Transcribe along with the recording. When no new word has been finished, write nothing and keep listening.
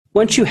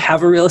once you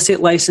have a real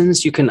estate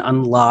license, you can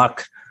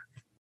unlock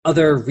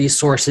other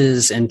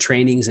resources and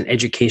trainings and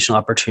educational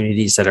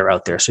opportunities that are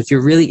out there. So if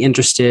you're really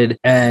interested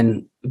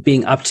in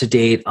being up to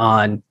date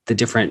on the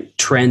different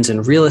trends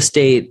in real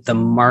estate, the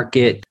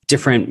market,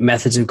 different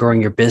methods of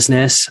growing your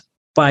business,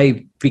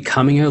 by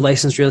becoming a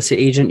licensed real estate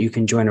agent, you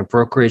can join a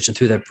brokerage, and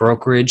through that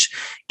brokerage,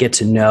 get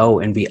to know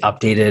and be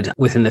updated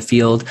within the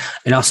field.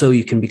 And also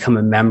you can become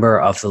a member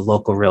of the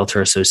local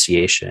realtor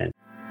association.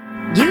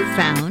 You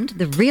found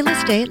the Real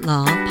Estate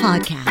Law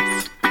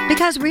Podcast.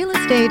 Because real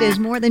estate is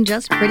more than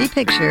just pretty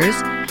pictures,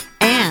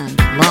 and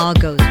law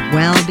goes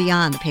well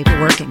beyond the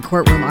paperwork and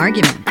courtroom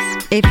arguments.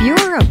 If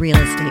you're a real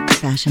estate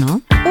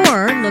professional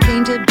or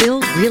looking to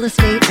build real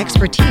estate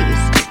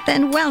expertise,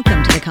 then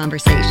welcome to the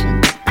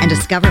conversation and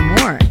discover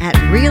more at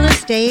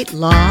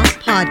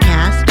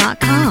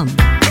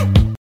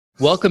realestatelawpodcast.com.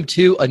 Welcome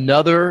to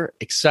another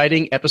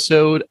exciting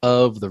episode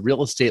of the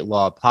Real Estate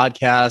Law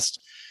Podcast.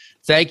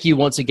 Thank you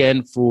once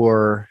again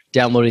for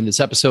downloading this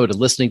episode and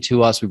listening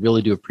to us. We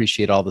really do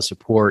appreciate all the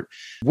support.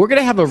 We're going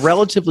to have a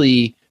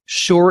relatively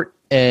short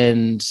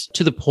and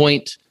to the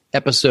point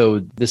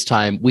episode this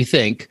time, we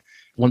think.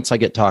 Once I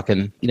get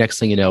talking, the next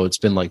thing you know, it's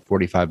been like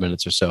 45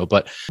 minutes or so.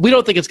 But we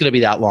don't think it's going to be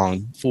that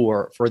long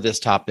for this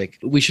topic.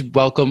 We should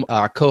welcome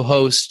our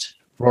co-host,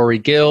 Rory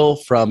Gill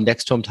from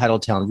Next Home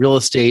Titletown Real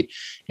Estate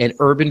and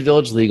Urban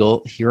Village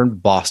Legal here in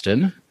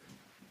Boston.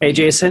 Hey,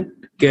 Jason.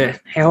 Good.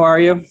 How are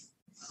you?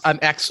 I'm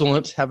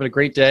excellent. Having a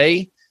great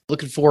day.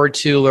 Looking forward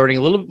to learning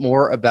a little bit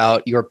more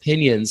about your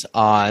opinions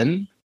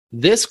on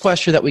this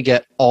question that we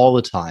get all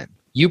the time.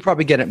 You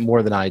probably get it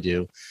more than I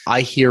do.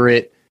 I hear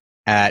it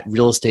at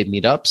real estate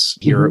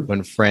meetups, hear it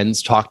when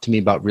friends talk to me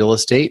about real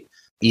estate,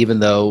 even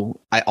though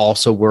I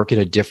also work in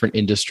a different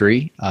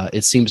industry.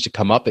 It seems to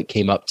come up. It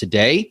came up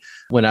today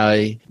when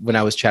I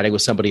was chatting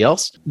with somebody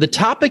else. The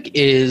topic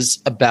is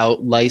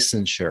about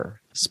licensure.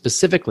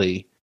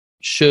 Specifically,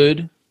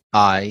 should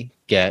I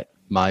get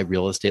my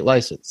real estate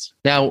license?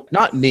 Now,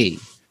 not me.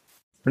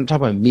 We're not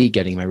talking about me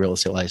getting my real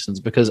estate license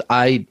because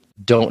I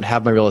don't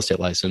have my real estate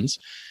license.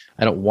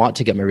 I don't want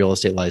to get my real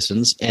estate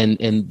license.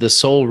 And the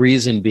sole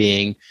reason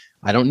being,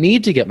 I don't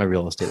need to get my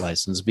real estate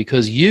license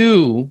because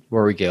you,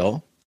 Rory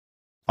Gill,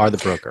 are the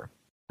broker,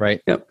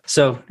 right? Yep.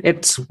 So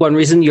it's one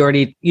reason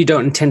you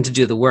don't intend to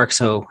do the work.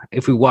 So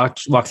if we walk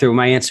through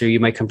my answer, you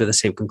might come to the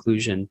same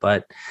conclusion.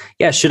 But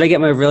yeah, should I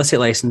get my real estate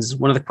license?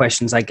 One of the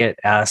questions I get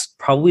asked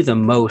probably the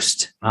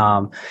most,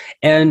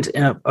 and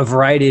in a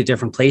variety of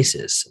different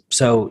places.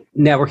 So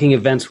networking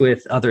events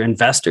with other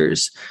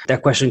investors,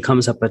 that question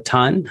comes up a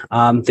ton.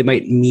 They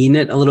might mean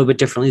it a little bit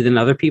differently than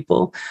other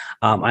people.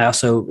 I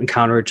also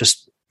encounter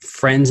just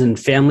friends and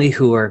family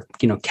who are,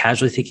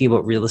 casually thinking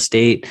about real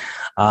estate.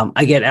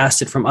 I get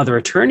asked it from other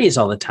attorneys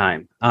all the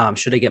time.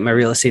 Should I get my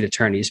real estate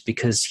attorneys?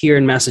 Because here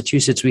in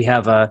Massachusetts, we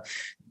have a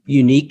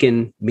unique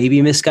and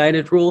maybe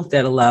misguided rule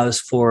that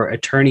allows for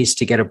attorneys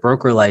to get a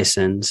broker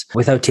license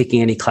without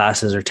taking any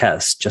classes or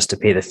tests, just to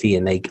pay the fee,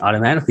 and they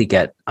automatically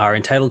are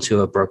entitled to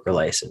a broker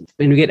license.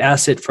 And we get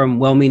asked it from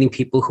well-meaning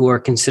people who are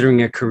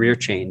considering a career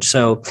change.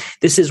 So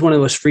this is one of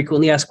the most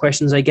frequently asked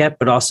questions I get,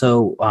 but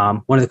also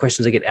one of the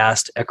questions I get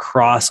asked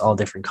across all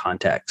different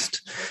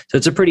contexts. So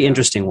it's a pretty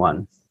interesting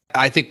one.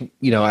 I think,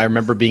 I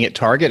remember being at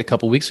Target a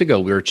couple of weeks ago.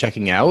 We were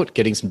checking out,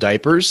 getting some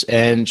diapers,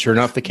 and sure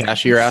enough, the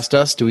cashier asked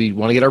us, do we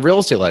want to get our real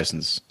estate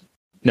license?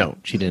 No,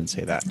 she didn't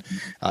say that.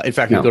 In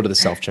fact, we go to the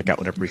self-checkout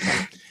whenever we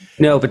come.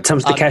 No, but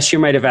the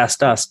cashier might have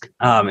asked us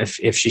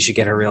if she should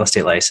get her real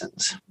estate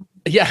license.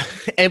 Yeah.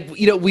 And,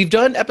 we've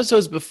done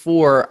episodes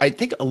before. I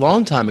think a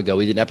long time ago,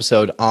 we did an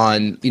episode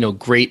on, being a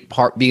great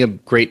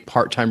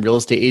part-time real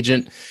estate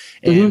agent.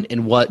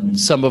 And what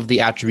some of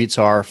the attributes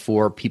are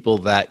for people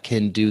that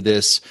can do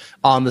this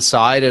on the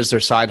side as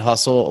their side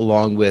hustle,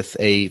 along with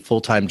a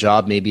full-time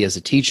job, maybe as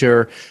a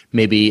teacher,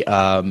 maybe,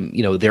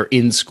 they're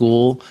in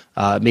school,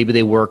 maybe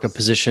they work a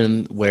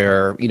position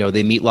where,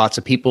 they meet lots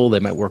of people,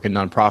 they might work in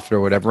nonprofit or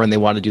whatever, and they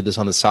want to do this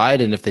on the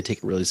side. And if they take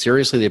it really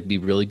seriously, they'd be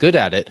really good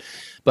at it.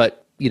 But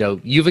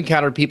you've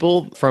encountered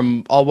people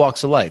from all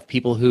walks of life,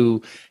 people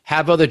who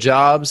have other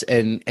jobs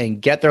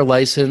and get their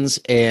license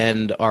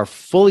and are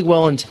fully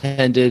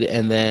well-intended,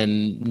 and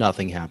then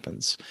nothing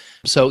happens.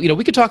 So,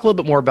 we could talk a little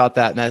bit more about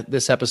that in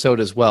this episode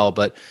as well.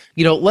 But,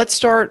 let's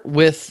start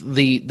with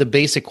the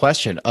basic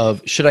question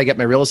of, should I get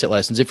my real estate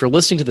license? If you're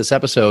listening to this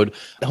episode,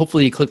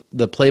 hopefully you clicked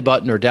the play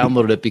button or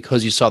downloaded it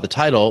because you saw the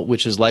title,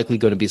 which is likely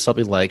going to be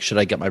something like, should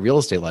I get my real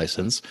estate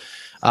license?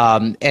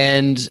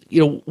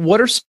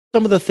 What are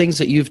some of the things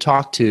that you've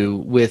talked to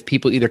with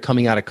people either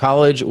coming out of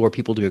college or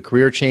people do a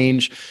career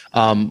change,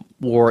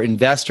 or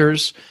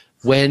investors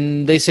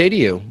when they say to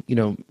you,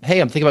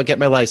 hey, I'm thinking about getting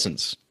my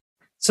license?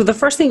 So the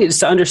first thing is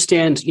to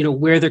understand,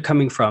 where they're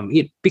coming from.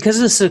 Because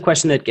this is a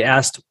question that gets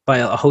asked by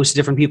a host of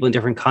different people in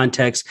different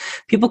contexts,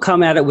 people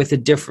come at it with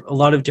a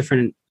lot of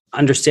different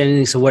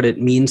understandings of what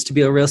it means to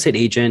be a real estate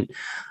agent.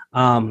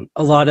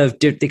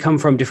 They come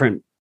from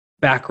different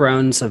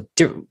backgrounds of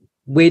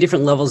way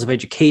different levels of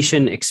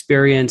education,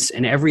 experience,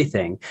 and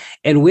everything.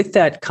 And with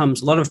that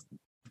comes a lot of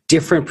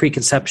different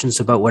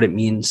preconceptions about what it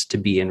means to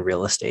be in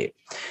real estate.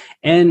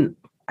 And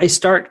I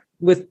start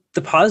with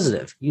the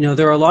positive.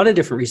 There are a lot of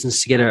different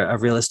reasons to get a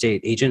real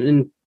estate agent.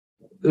 And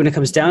when it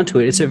comes down to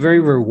it, it's a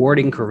very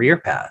rewarding career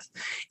path.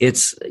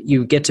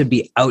 You get to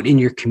be out in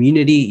your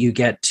community. You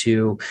get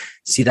to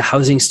see the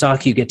housing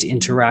stock. You get to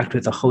interact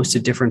with a host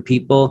of different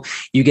people.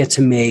 You get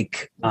to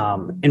make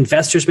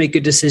investors make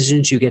good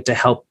decisions. You get to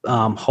help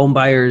home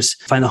buyers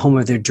find the home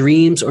of their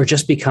dreams, or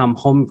just become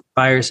home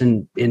buyers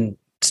and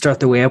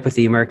start their way up with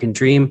the American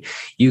dream.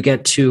 You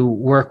get to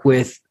work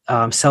with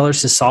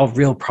sellers to solve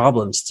real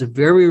problems. It's a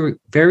very,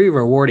 very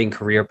rewarding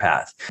career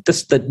path.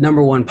 That's the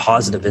number one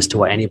positive as to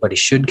why anybody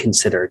should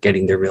consider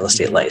getting their real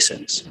estate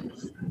license.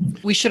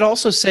 We should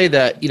also say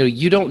that,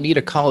 you don't need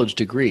a college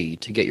degree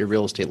to get your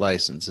real estate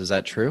license. Is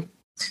that true?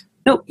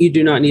 No, you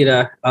do not need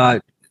a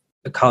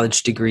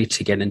college degree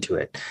to get into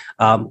it.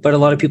 But a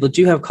lot of people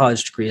do have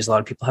college degrees. A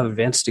lot of people have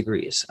advanced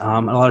degrees. A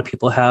lot of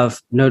people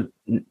have no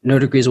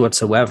degrees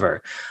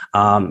whatsoever.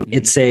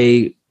 It's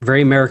a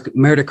very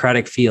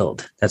meritocratic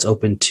field that's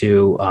open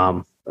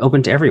to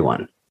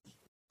everyone.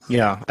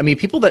 Yeah. I mean,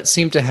 people that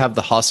seem to have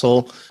the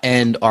hustle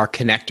and are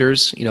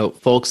connectors,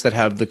 folks that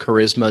have the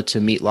charisma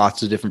to meet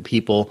lots of different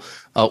people,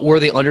 or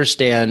they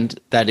understand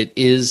that it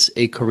is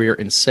a career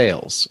in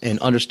sales and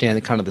understand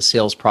the kind of the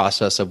sales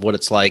process of what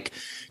it's like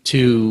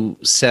to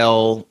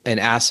sell an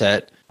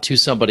asset to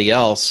somebody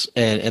else,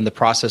 and the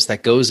process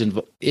that goes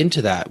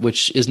into that,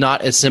 which is not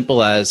as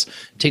simple as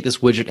take this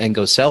widget and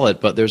go sell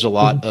it, but there's a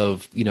lot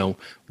of,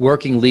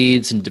 working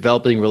leads and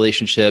developing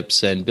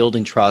relationships and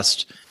building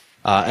trust,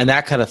 and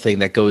that kind of thing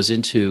that goes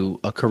into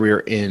a career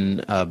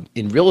in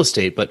real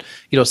estate. But,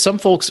 some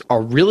folks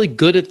are really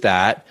good at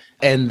that,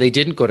 and they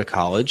didn't go to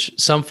college.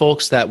 Some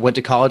folks that went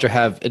to college or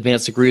have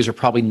advanced degrees are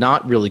probably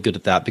not really good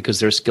at that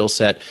because their skill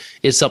set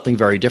is something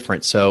very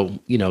different. So,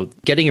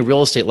 getting a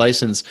real estate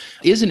license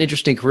is an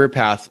interesting career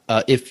path.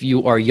 If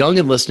you are young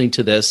and listening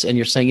to this and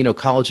you're saying,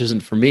 college isn't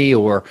for me,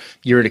 or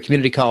you're in a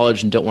community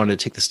college and don't want to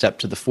take the step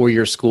to the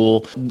 4-year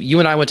school. You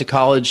and I went to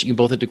college. You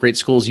both went to great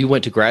schools. You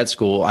went to grad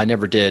school. I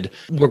never did.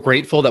 We're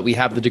grateful that we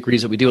have the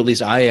degrees that we do. At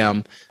least I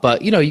am.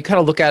 But, you kind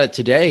of look at it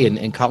today,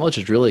 and college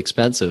is really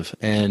expensive.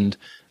 And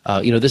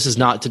this is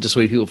not to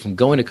dissuade people from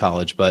going to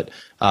college, but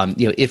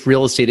if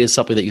real estate is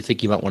something that you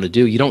think you might want to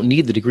do, you don't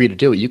need the degree to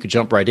do it. You could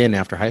jump right in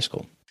after high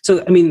school.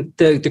 So, I mean,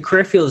 the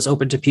career field is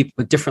open to people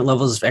with different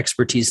levels of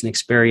expertise and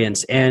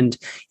experience, and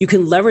you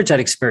can leverage that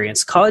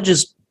experience. College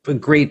is a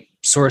great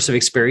source of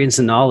experience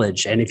and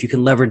knowledge, and if you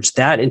can leverage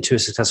that into a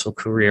successful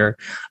career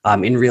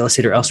in real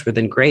estate or elsewhere,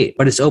 then great.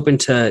 But it's open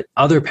to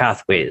other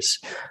pathways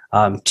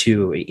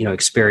to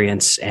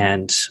experience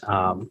and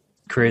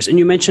careers. And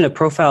you mentioned a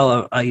profile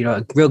of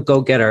a real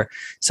go-getter,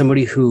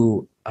 somebody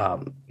who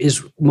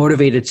is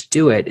motivated to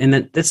do it. And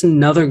that's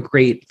another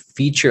great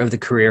feature of the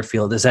career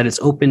field, is that it's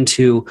open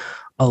to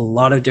a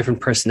lot of different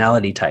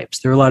personality types.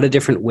 There are a lot of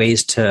different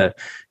ways to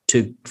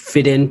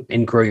fit in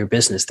and grow your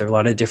business. There are a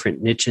lot of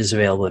different niches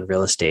available in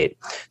real estate.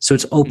 So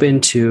it's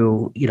open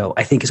to,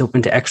 I think it's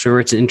open to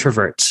extroverts and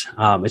introverts.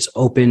 It's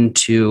open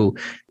to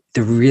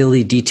the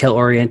really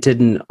detail-oriented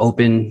and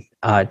open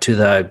to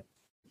the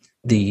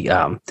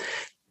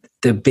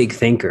big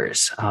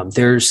thinkers.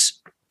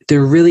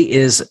 There really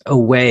is a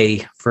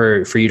way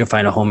for you to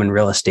find a home in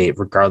real estate,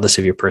 regardless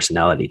of your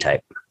personality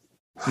type.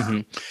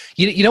 Mm-hmm.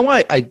 You know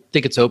why I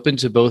think it's open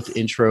to both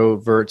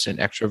introverts and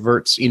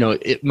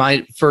extroverts?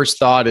 My first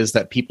thought is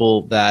that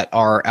people that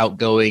are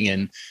outgoing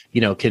and,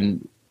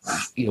 can,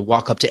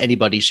 walk up to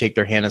anybody, shake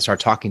their hand and start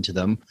talking to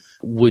them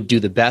would do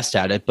the best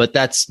at it. But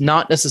that's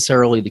not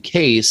necessarily the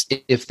case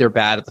if they're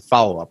bad at the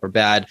follow-up, or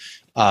bad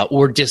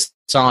or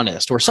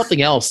dishonest or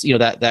something else,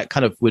 that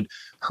kind of would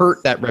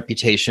hurt that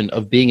reputation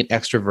of being an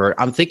extrovert.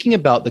 I'm thinking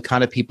about the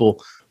kind of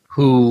people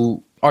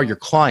who are your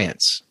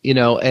clients,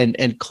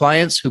 and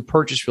clients who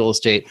purchase real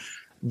estate.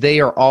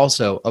 They are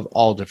also of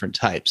all different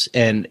types.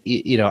 And,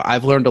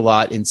 I've learned a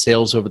lot in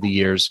sales over the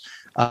years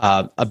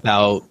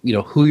about,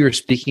 who you're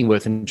speaking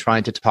with and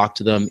trying to talk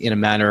to them in a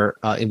manner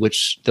in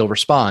which they'll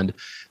respond.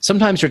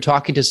 Sometimes you're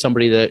talking to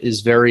somebody that is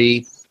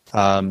very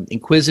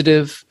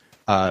inquisitive,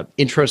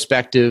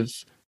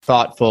 introspective,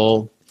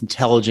 thoughtful,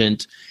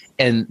 intelligent,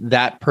 and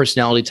that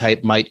personality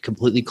type might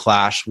completely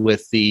clash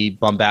with the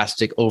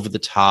bombastic,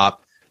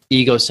 over-the-top,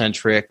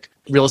 egocentric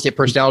real estate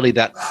personality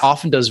that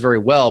often does very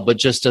well, but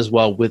just does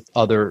well with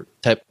other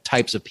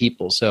types of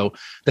people. So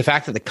the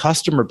fact that the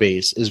customer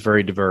base is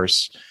very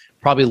diverse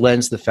probably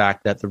lends the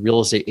fact that the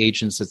real estate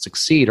agents that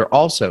succeed are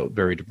also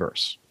very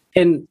diverse.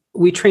 And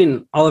we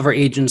train all of our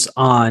agents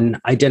on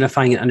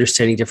identifying and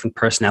understanding different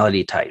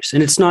personality types.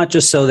 And it's not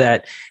just so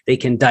that they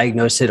can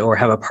diagnose it or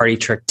have a party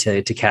trick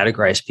to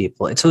categorize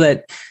people. It's so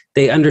that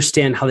they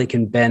understand how they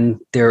can bend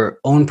their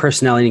own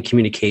personality and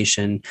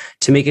communication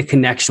to make a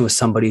connection with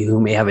somebody who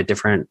may have a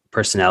different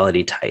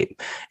personality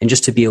type, and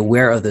just to be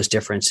aware of those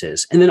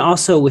differences. And then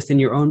also within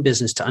your own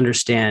business to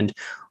understand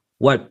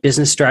what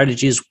business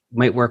strategies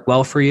might work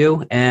well for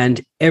you. And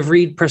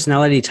every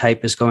personality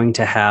type is going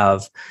to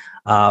have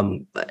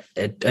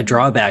a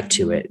drawback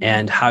to it.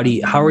 And how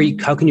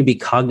can you be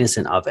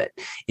cognizant of it?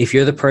 If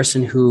you're the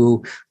person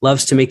who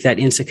loves to make that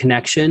instant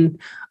connection,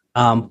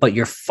 but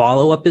your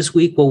follow-up is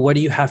weak, well, what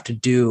do you have to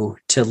do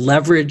to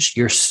leverage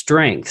your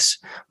strengths,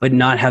 but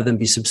not have them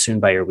be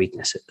subsumed by your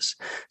weaknesses?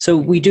 So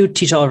we do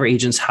teach all of our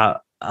agents how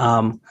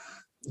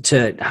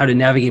to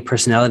navigate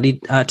personality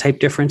type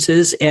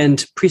differences.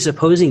 And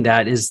presupposing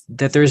that is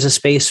that there's a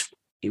space,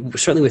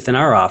 certainly within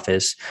our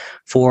office,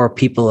 for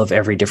people of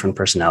every different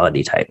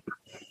personality type.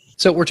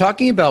 So we're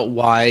talking about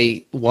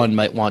why one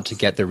might want to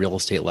get their real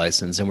estate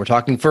license, and we're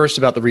talking first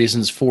about the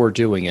reasons for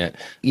doing it.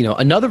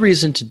 Another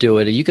reason to do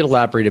it, and you could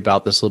elaborate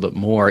about this a little bit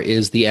more,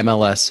 is the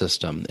MLS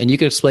system. And you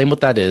could explain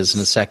what that is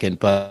in a second,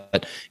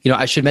 but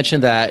I should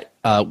mention that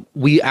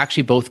we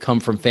actually both come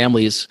from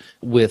families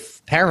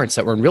with parents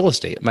that were in real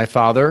estate. My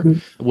father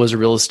was a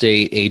real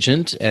estate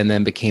agent and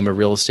then became a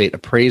real estate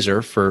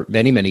appraiser for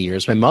many, many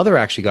years. My mother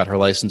actually got her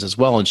license as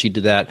well, and she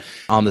did that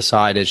on the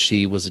side as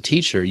she was a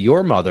teacher.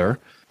 Your mother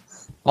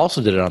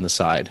also did it on the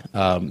side,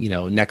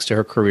 next to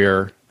her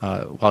career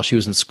while she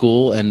was in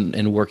school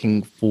and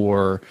working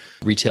for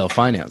retail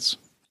finance.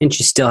 And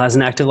she still has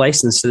an active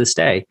license to this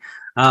day.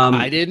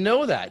 I didn't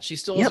know that. She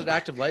still has an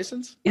active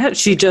license? Yeah,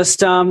 she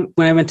just, when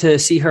I went to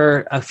see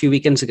her a few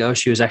weekends ago,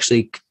 she was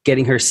actually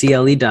getting her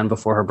CLE done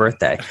before her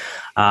birthday,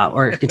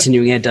 or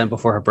continuing it done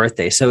before her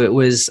birthday. So it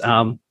was,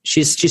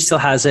 she still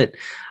has it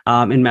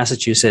in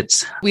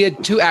Massachusetts. We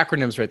had two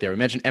acronyms right there. We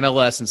mentioned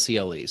MLS and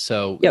CLE.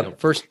 So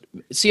first,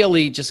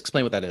 CLE, just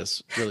explain what that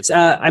is. Really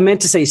I meant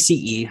to say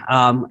CE.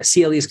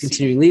 CLE is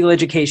continuing legal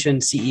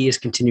education. CE is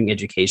continuing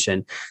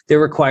education. They're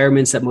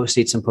requirements that most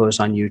states impose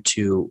on you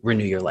to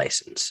renew your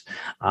license.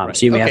 Right.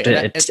 So you may have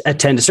to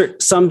attend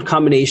some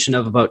combination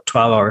of about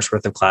 12 hours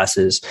worth of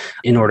classes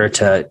in order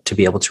to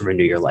be able to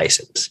renew your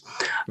license.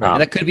 Right.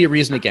 That could be a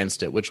reason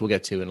against it, which we'll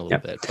get to in a little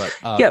bit. But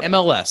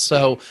MLS.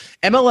 So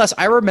MLS,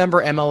 I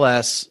remember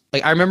MLS.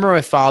 Like, I remember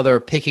my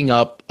father picking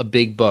up a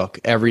big book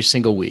every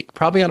single week,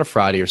 probably on a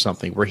Friday or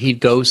something, where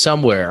he'd go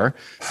somewhere,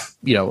 a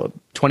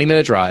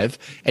 20-minute drive,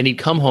 and he'd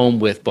come home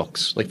with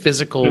books, like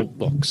physical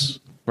books,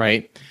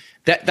 right?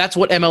 That's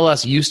what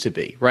MLS used to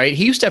be, right?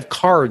 He used to have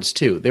cards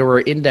too. There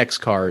were index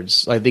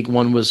cards. I think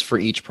one was for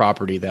each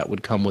property that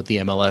would come with the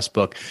MLS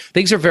book.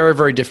 Things are very,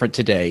 very different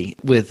today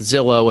with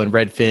Zillow and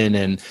Redfin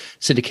and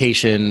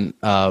syndication,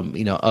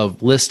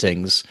 of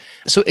listings.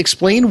 So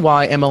explain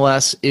why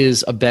MLS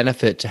is a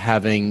benefit to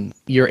having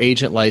your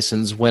agent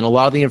license when a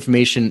lot of the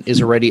information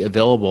is already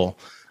available,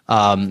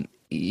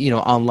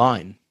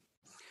 online.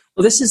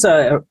 Well, this is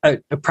a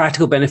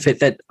practical benefit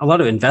that a lot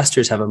of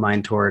investors have in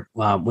mind toward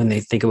when they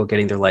think about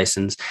getting their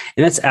license,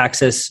 and that's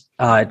access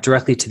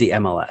directly to the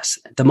MLS.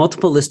 The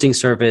multiple listing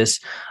service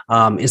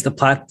is the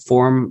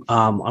platform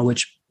on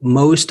which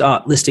most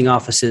listing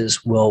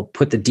offices will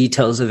put the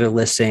details of their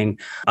listing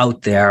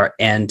out there,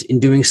 and in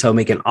doing so,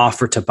 make an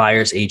offer to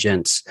buyers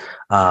agents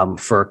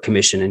for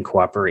commission and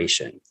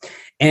cooperation.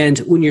 And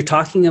when you're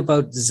talking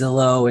about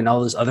Zillow and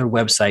all those other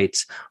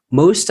websites,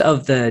 most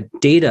of the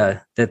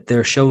data that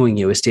they're showing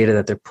you is data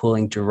that they're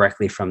pulling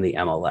directly from the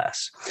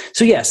MLS.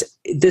 So yes,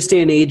 this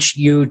day and age,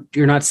 you're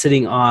not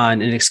sitting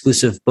on an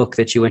exclusive book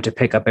that you went to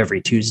pick up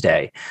every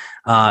Tuesday.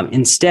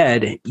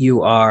 Instead,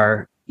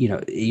 you're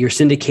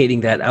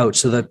syndicating that out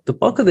so that the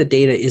bulk of the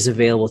data is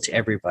available to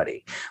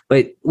everybody.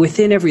 But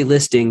within every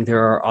listing,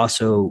 there are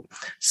also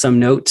some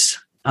notes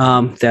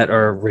that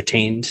are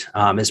retained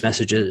as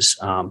messages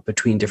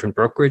between different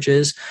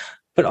brokerages.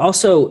 But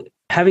also,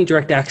 having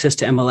direct access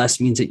to MLS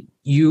means that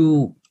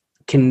you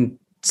can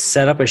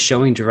set up a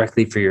showing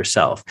directly for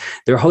yourself.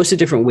 There are a host of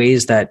different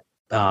ways that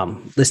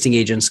listing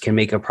agents can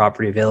make a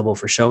property available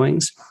for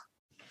showings.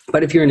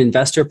 But if you're an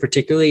investor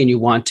particularly and you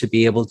want to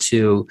be able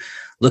to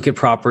look at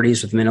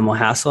properties with minimal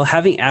hassle,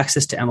 having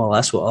access to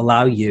MLS will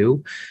allow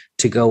you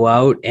to go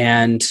out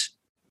and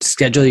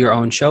schedule your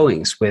own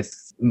showings with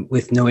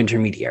no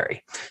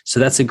intermediary. So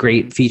that's a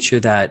great feature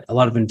that a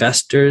lot of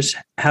investors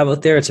have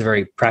out there. It's a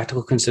very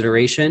practical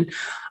consideration.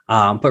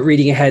 But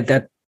reading ahead,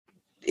 that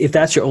if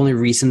that's your only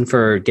reason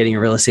for getting a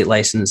real estate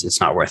license, it's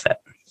not worth it.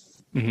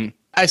 Mm-hmm.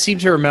 I seem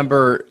to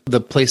remember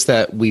the place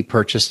that we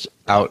purchased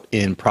out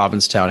in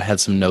Provincetown had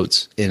some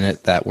notes in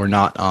it that were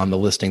not on the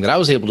listing that I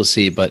was able to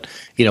see. But,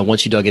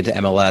 once you dug into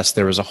MLS,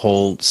 there was a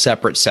whole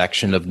separate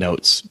section of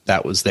notes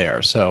that was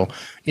there. So,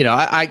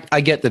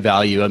 I get the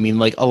value. I mean,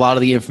 like, a lot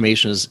of the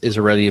information is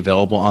already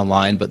available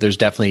online, but there's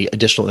definitely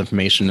additional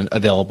information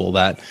available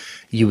that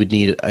you would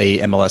need a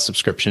MLS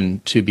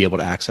subscription to be able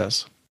to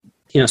access.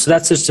 So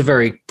that's just a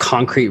very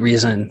concrete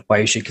reason why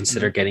you should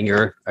consider getting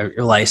your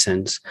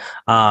license.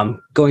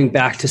 Going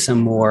back to some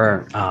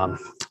more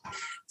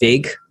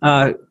vague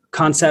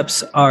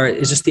concepts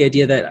is just the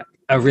idea that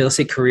a real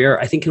estate career,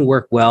 I think, can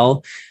work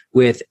well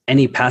with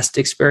any past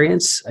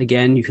experience.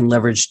 Again, you can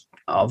leverage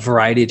a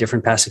variety of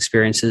different past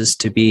experiences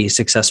to be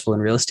successful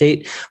in real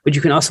estate, but you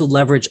can also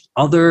leverage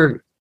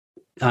other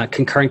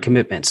concurrent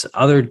commitments,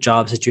 other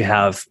jobs that you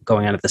have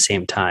going on at the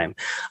same time.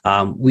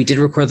 We did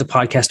record the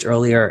podcast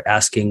earlier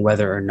asking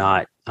whether or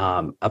not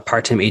a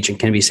part-time agent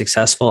can be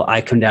successful.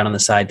 I come down on the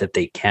side that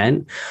they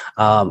can,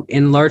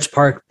 in large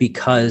part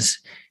because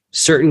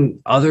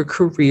certain other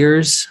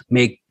careers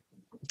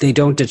they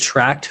don't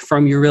detract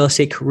from your real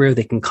estate career.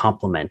 They can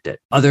complement it.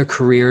 Other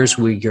careers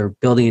where you're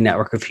building a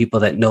network of people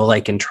that know,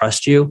 like, and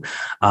trust you,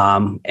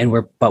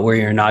 but where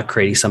you're not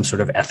creating some sort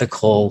of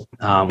ethical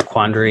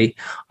quandary,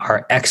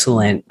 are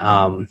excellent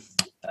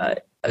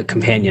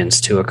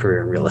companions to a career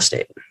in real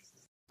estate.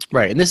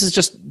 Right. And this is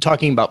just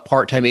talking about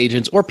part-time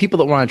agents or people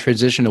that want to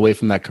transition away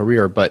from that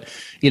career. But,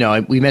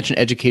 we mentioned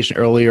education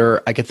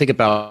earlier. I could think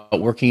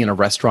about working in a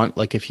restaurant,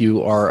 like if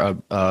you are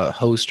a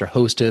host or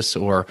hostess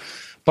or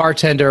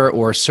bartender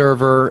or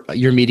server,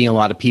 you're meeting a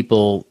lot of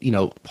people.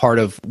 Part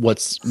of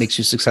what makes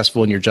you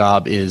successful in your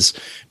job is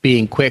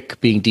being quick,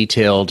 being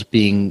detailed,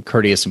 being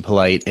courteous and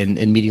polite, and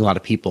meeting a lot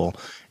of people.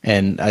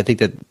 And I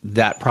think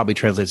that probably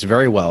translates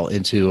very well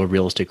into a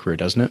real estate career,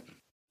 doesn't it?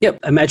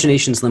 Yep.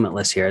 Imagination's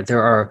limitless here.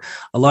 There are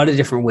a lot of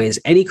different ways.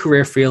 Any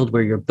career field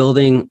where you're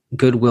building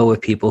goodwill with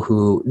people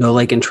who know,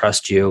 like, and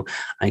trust you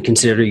and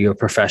consider you a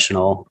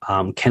professional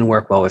can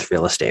work well with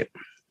real estate.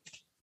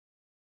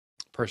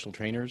 Personal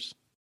trainers,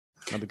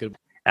 another good.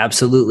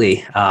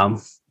 Absolutely.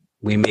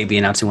 We may be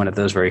announcing one of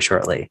those very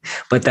shortly,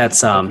 but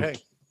that's Okay.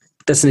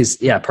 That's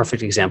an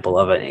perfect example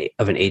of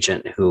an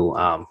agent who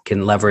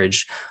can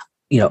leverage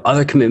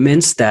other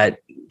commitments that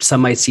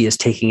some might see as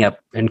taking up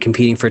and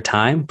competing for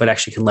time, but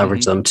actually can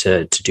leverage them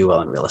to do well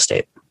in real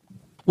estate.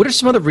 What are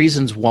some other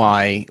reasons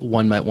why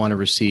one might want to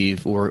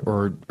receive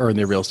or earn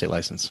their real estate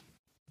license?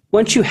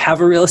 Once you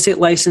have a real estate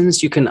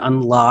license, you can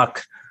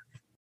unlock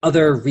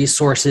other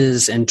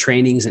resources and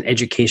trainings and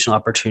educational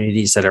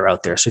opportunities that are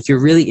out there. So if you're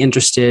really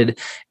interested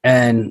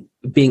in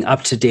being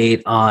up to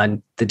date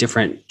on the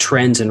different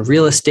trends in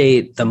real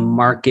estate, the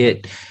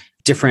market,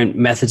 different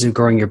methods of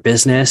growing your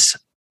business,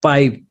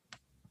 by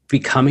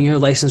becoming a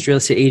licensed real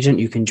estate agent,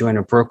 you can join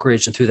a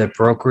brokerage, and through that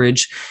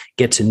brokerage,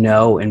 get to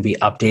know and be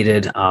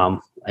updated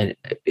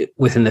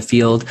within the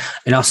field.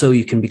 And also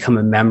you can become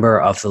a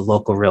member of the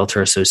local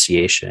realtor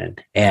association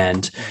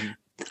and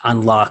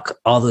unlock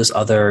all those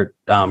other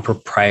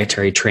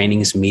proprietary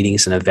trainings,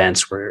 meetings, and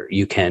events where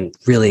you can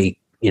really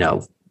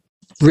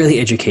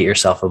educate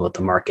yourself about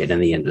the market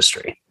and the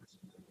industry.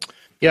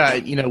 Yeah,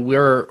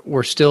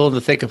 we're still in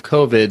the thick of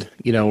COVID.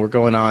 We're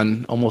going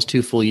on almost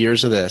 2 full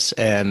years of this.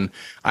 And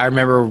I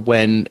remember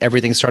when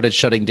everything started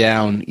shutting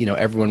down,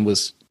 everyone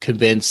was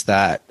convinced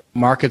that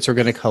markets are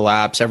going to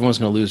collapse, everyone's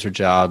going to lose their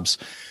jobs,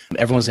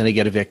 everyone's going to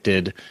get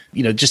evicted.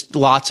 Just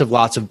lots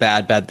of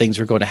bad things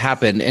were going to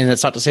happen. And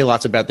it's not to say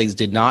lots of bad things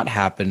did not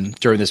happen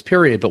during this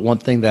period, but one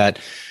thing that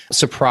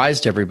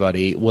surprised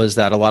everybody was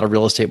that a lot of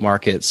real estate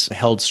markets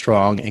held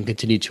strong and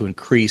continued to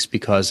increase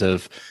because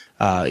of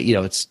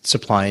it's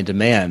supply and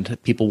demand.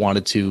 People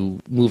wanted to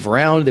move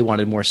around, they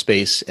wanted more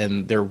space,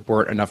 and there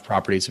weren't enough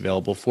properties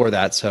available for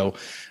that. So,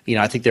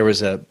 I think there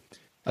was a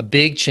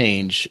big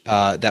change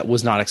that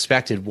was not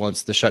expected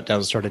once the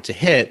shutdown started to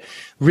hit.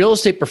 Real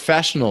estate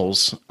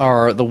professionals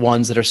are the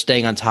ones that are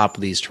staying on top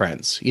of these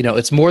trends.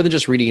 It's more than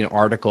just reading an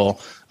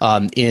article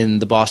in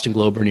the Boston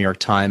Globe or New York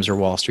Times or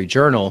Wall Street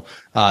Journal.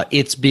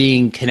 It's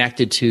being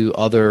connected to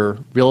other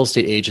real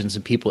estate agents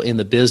and people in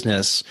the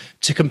business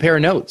to compare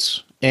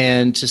notes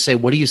and to say,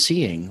 what are you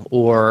seeing?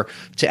 Or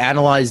to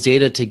analyze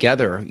data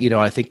together.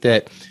 I think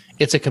that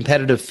it's a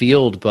competitive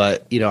field,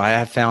 but I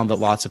have found that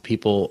lots of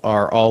people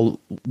are all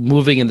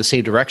moving in the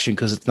same direction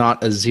because it's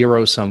not a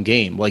zero-sum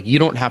game. Like, you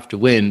don't have to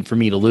win for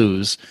me to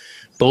lose.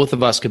 Both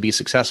of us could be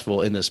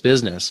successful in this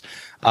business.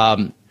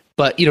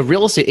 But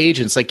real estate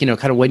agents, kind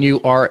of when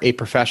you are a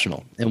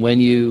professional and when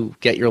you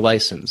get your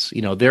license,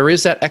 there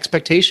is that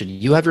expectation.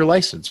 You have your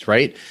license,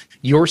 right?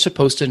 You're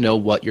supposed to know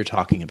what you're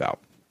talking about.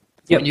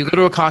 Yep. When you go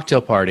to a cocktail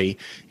party,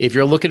 if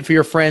you're looking for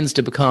your friends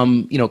to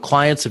become,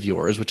 clients of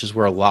yours, which is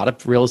where a lot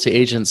of real estate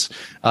agents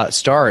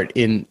start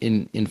in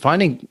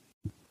finding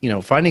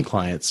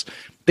clients,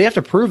 they have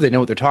to prove they know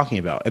what they're talking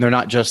about, and they're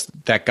not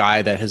just that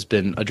guy that has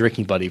been a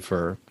drinking buddy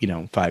for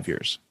 5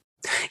 years.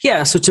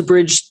 Yeah. So to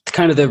bridge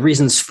kind of the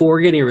reasons for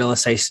getting a real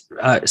estate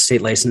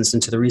state license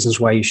into the reasons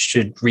why you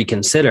should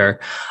reconsider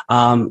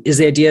is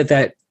the idea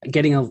that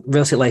getting a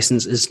real estate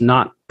license is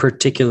not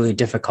particularly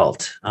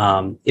difficult.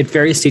 It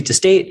varies state to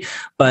state,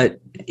 but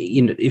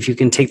if you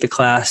can take the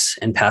class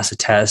and pass a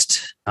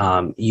test,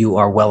 you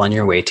are well on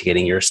your way to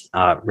getting your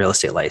real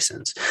estate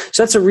license.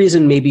 So that's a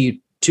reason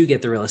maybe to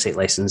get the real estate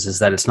license, is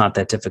that it's not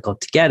that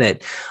difficult to get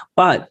it.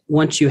 But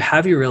once you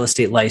have your real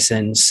estate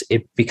license,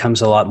 it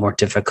becomes a lot more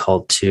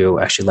difficult to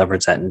actually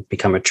leverage that and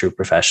become a true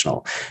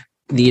professional.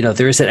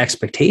 There is that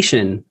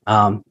expectation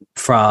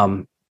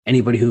from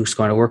anybody who's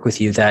going to work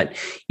with you that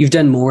you've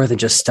done more than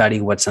just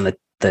study what's on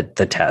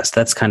the test.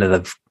 That's kind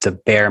of the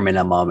bare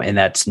minimum, and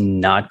that's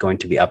not going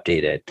to be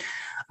updated.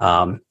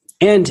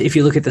 And if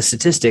you look at the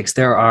statistics,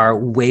 there are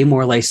way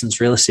more licensed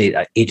real estate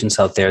agents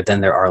out there than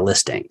there are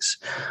listings.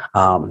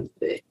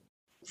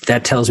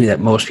 That tells me that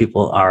most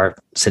people are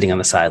sitting on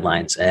the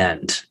sidelines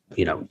and,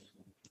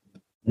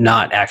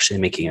 not actually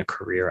making a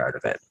career out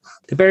of it.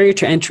 The barrier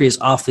to entry is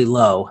awfully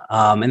low,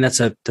 and that's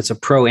a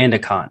pro and a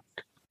con.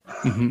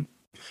 Mm-hmm.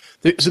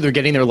 So they're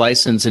getting their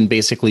license and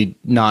basically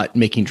not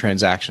making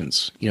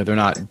transactions. They're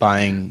not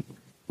buying.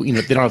 They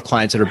don't have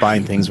clients that are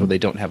buying things where they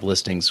don't have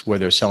listings, where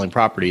they're selling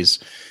properties,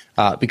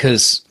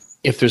 because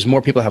if there's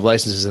more people who have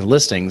licenses than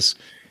listings,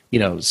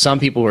 some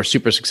people are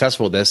super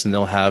successful at this and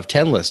they'll have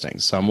 10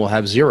 listings. Some will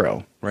have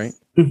 0, right?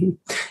 Mm-hmm.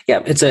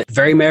 Yeah, it's a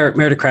very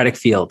meritocratic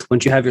field.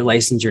 Once you have your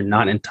license, you're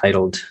not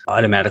entitled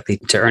automatically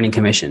to earning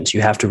commissions.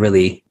 You have to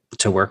really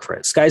to work for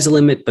it. Sky's the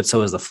limit, but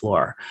so is the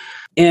floor.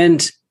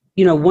 And,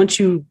 once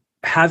you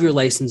have your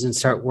license and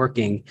start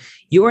working,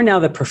 you are now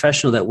the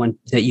professional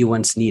that you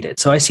once needed.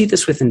 So I see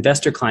this with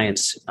investor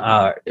clients,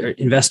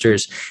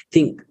 investors.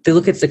 They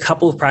look at a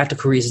couple of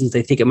practical reasons.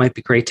 They think it might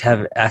be great to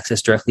have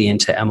access directly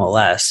into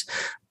MLS.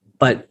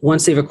 But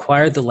once they've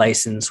acquired the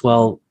license,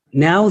 well,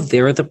 now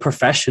they're the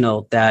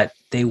professional that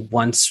they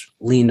once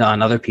leaned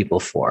on other people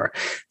for.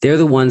 They're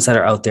the ones that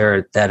are out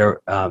there that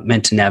are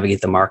meant to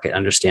navigate the market,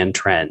 understand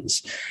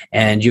trends.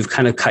 And you've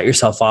kind of cut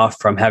yourself off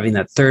from having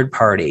that third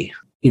party,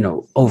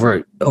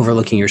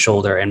 overlooking your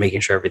shoulder and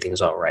making sure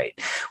everything's all right.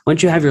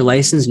 Once you have your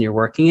license and you're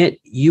working it,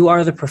 you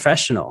are the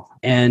professional,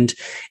 and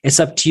it's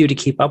up to you to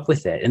keep up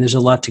with it. And there's a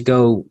lot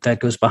that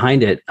goes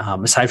behind it,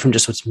 aside from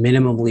just what's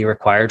minimally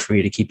required for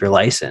you to keep your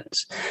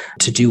license.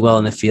 To do well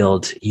in the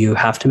field, you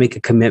have to make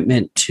a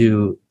commitment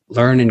to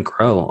learn and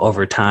grow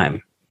over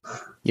time.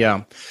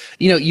 Yeah.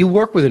 You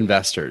work with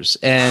investors,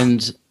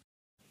 and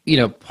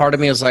part of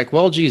me is like,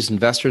 well, geez,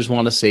 investors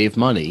want to save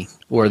money,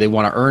 or they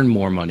want to earn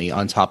more money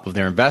on top of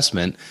their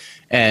investment.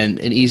 And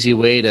an easy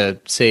way to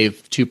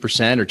save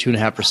 2% or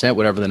 2.5%,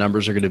 whatever the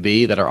numbers are going to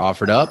be that are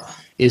offered up,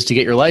 is to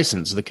get your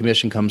license. The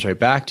commission comes right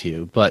back to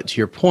you. But to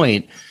your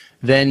point,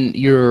 then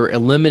you're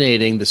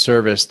eliminating the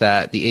service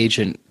that the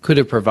agent could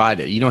have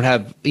provided. You don't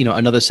have,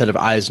 another set of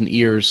eyes and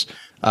ears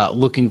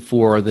looking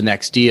for the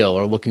next deal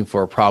or looking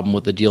for a problem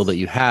with the deal that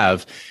you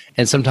have.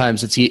 And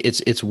sometimes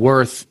it's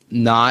worth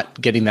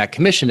not getting that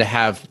commission to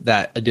have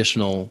that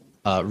additional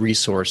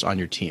resource on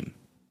your team.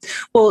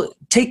 Well,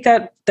 take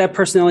that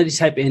personality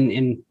type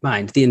in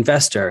mind, the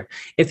investor.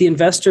 If the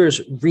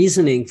investor's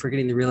reasoning for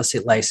getting the real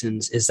estate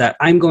license is that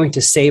I'm going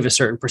to save a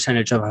certain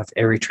percentage of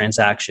every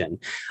transaction,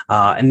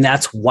 and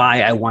that's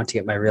why I want to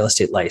get my real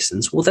estate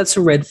license, well, that's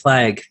a red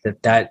flag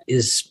that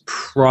is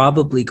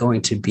probably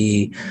going to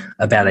be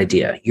a bad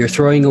idea. You're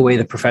throwing away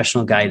the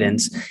professional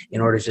guidance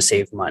in order to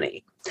save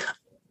money.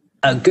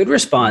 A good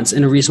response,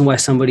 and a reason why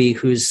somebody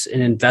who's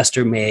an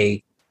investor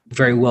may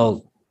very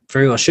well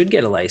should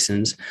get a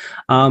license,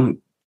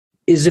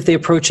 is if they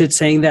approach it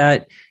saying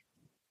that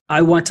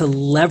I want to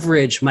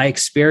leverage my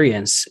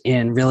experience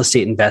in real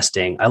estate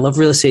investing. I love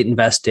real estate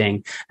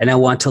investing, and I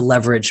want to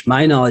leverage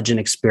my knowledge and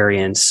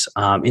experience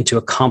into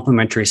a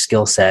complementary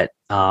skill set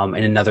and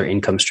another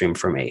income stream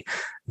for me.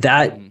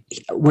 That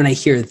when I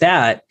hear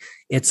that,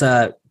 this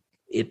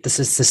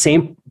is the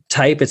same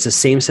type, it's the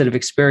same set of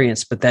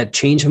experience, but that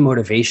change of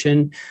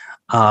motivation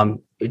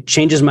it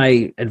changes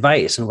my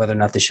advice on whether or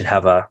not they should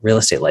have a real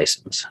estate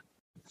license.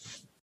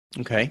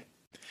 Okay.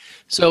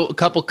 So a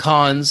couple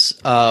cons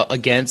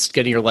against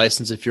getting your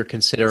license if you're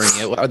considering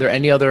it. Are there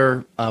any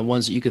other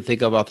ones that you could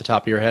think of off the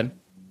top of your head?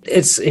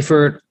 If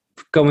we're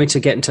going to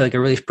get into like a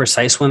really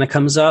precise one that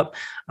comes up,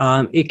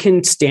 it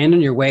can stand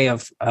in your way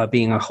of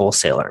being a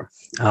wholesaler.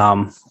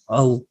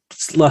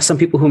 Some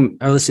people who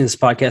are listening to this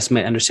podcast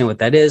might understand what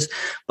that is,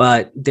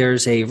 but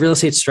there's a real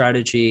estate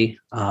strategy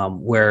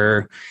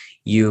where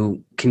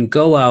you can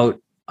go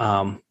out,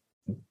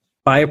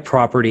 buy a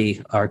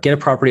property or get a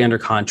property under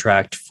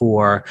contract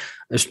for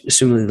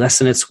assuming less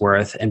than it's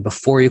worth. And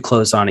before you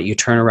close on it, you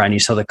turn around, you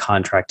sell the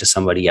contract to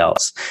somebody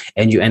else,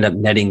 and you end up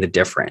netting the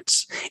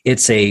difference.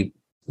 It's a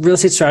real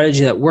estate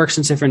strategy that works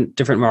in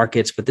different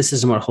markets, but this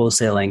isn't about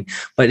wholesaling,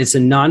 but it's a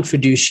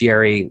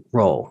non-fiduciary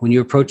role. When you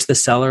approach the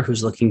seller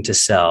who's looking to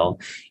sell,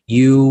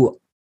 you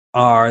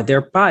are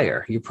their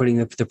buyer. You're putting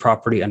the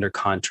property under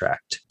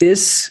contract.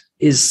 This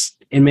is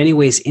in many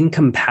ways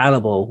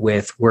incompatible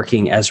with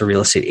working as a real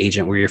estate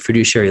agent where you're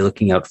fiduciary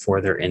looking out for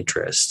their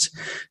interests.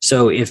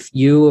 So if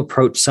you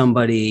approach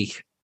somebody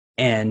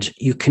and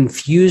you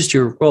confused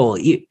your role,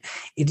 you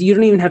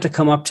don't even have to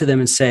come up to them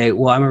and say,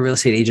 well, I'm a real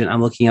estate agent,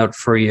 I'm looking out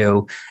for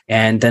you,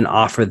 and then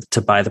offer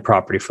to buy the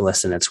property for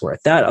less than it's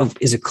worth. That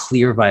is a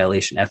clear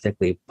violation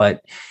ethically.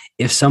 But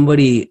if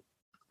somebody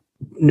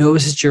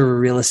knows that you're a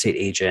real estate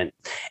agent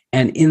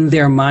and in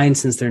their mind,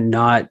 since they're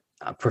not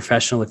a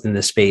professional within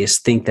the space,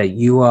 think that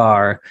you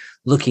are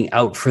looking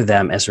out for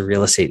them as a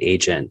real estate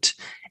agent,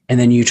 and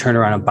then you turn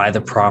around and buy the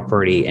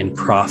property and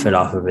profit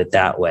off of it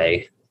that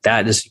way,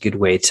 that is a good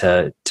way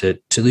to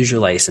lose your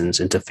license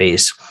and to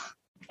face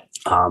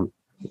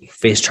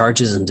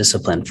charges and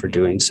discipline for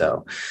doing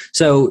so.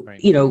 So, right.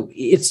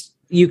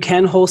 You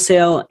can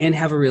wholesale and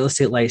have a real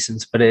estate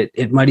license, but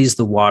it muddies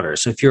the water.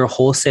 So if you're a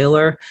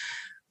wholesaler,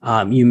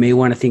 you may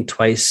want to think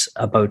twice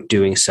about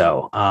doing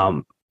so.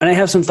 And I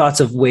have some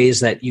thoughts of ways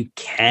that you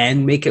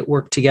can make it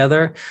work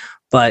together.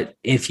 But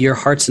if your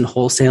heart's in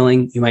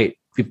wholesaling, you might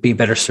be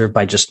better served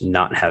by just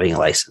not having a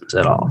license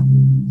at all.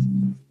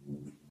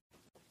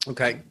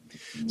 Okay.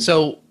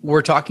 So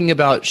we're talking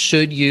about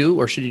should you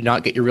or should you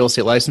not get your real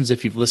estate license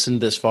if you've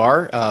listened this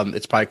far.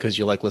 It's probably because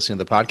you like listening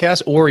to the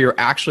podcast, or you're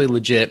actually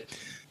legit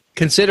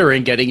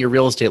considering getting your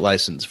real estate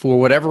license for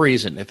whatever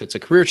reason. If it's a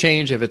career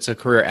change, if it's a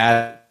career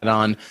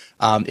add-on,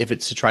 if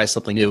it's to try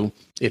something new,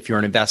 if you're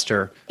an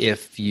investor,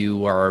 if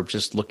you are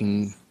just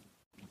looking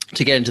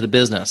to get into the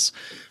business.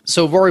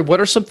 So Rory,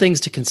 what are some things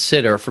to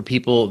consider for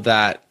people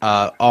that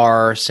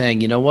are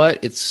saying, you know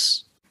what,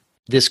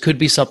 this could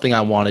be something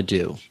I want to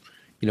do?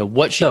 You know,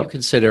 what should you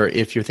consider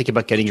if you're thinking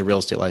about getting your real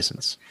estate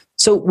license?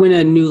 So when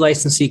a new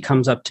licensee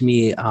comes up to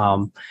me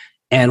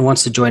and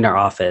wants to join our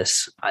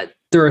office,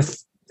 there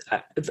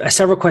are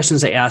several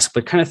questions I ask,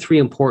 but kind of three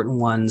important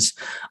ones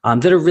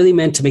that are really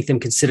meant to make them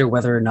consider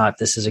whether or not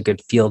this is a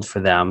good field for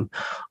them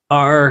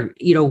are,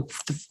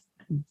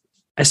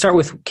 I start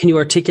with, can you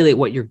articulate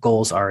what your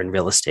goals are in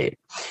real estate?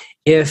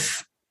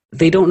 If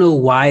they don't know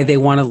why they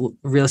want a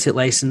real estate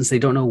license, they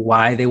don't know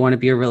why they want to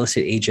be a real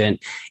estate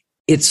agent,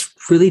 it's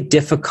really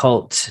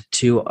difficult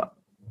to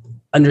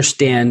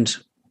understand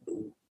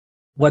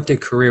what their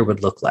career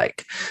would look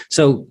like.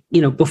 So,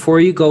 before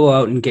you go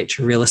out and get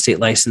your real estate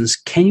license,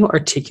 can you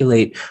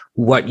articulate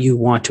what you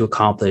want to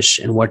accomplish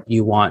and what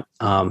you want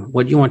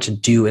to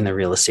do in the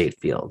real estate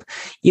field?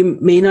 You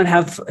may not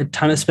have a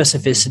ton of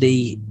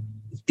specificity.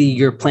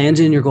 Your plans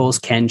and your goals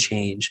can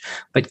change,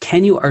 but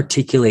can you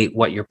articulate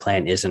what your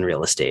plan is in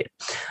real estate?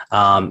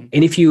 And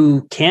if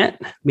you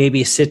can't,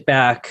 maybe sit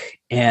back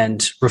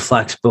and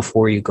reflect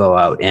before you go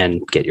out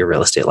and get your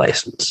real estate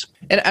license.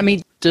 And I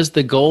mean, does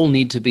the goal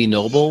need to be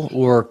noble,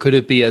 or could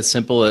it be as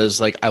simple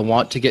as like, I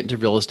want to get into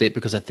real estate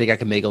because I think I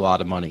can make a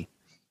lot of money?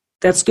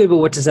 That's good, but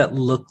what does that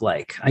look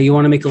like? You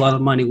want to make a lot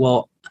of money.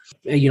 Well,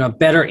 a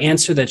better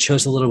answer that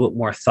shows a little bit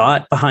more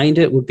thought behind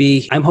it would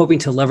be, I'm hoping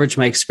to leverage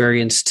my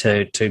experience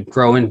to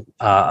grow in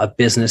a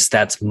business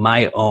that's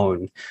my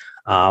own,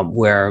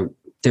 where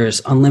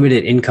there's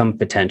unlimited income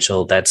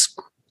potential that's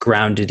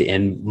grounded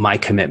in my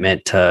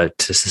commitment to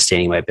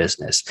sustaining my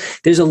business.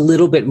 There's a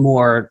little bit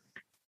more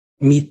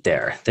meat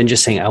there than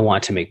just saying, I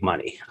want to make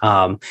money.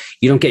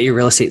 You don't get your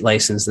real estate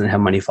license and then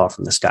have money fall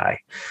from the sky.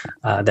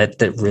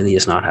 That really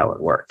is not how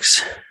it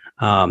works.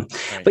 Right.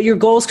 But your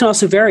goals can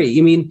also vary.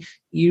 I mean,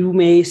 you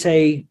may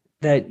say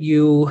that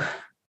you've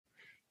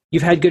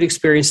had good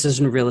experiences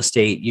in real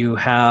estate. You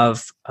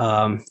have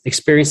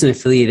experience in the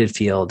affiliated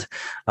field,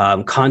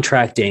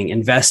 contracting,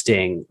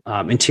 investing,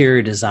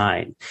 interior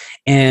design,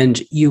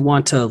 and you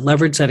want to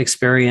leverage that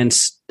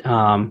experience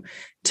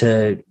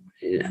to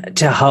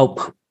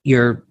help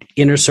your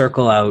inner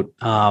circle out.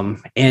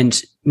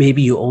 And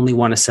maybe you only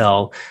want to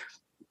sell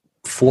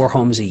 4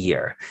 homes a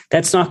year.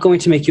 That's not going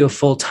to make you a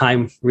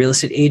full-time real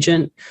estate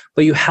agent,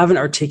 but you have an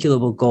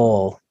articulable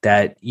goal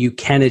that you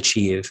can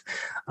achieve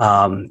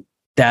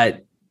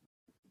that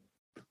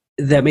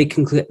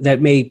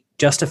may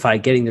justify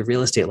getting the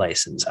real estate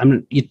license.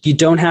 You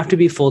don't have to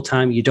be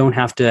full-time. You don't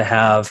have to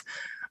have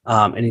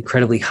an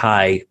incredibly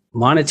high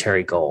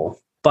monetary goal,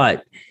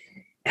 but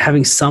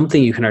having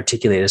something you can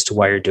articulate as to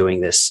why you're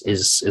doing this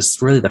is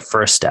really the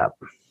first step.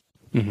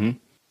 Mm-hmm.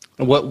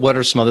 What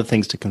are some other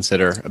things to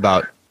consider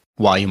about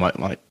why you might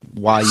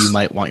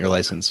want your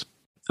license?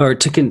 Or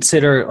to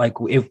consider, like,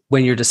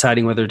 when you're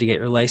deciding whether to get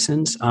your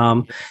license.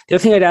 The other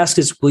thing I'd ask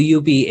is, will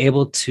you be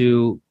able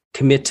to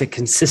commit to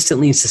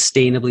consistently and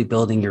sustainably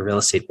building your real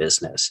estate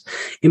business?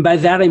 And by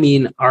that, I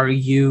mean, are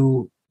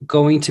you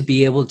going to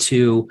be able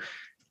to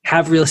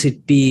have real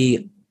estate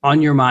be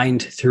on your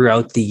mind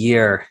throughout the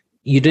year?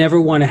 You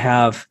never want to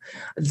have,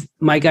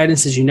 my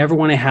guidance is you never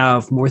want to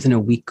have more than a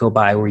week go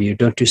by where you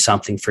don't do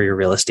something for your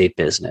real estate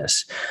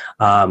business.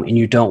 And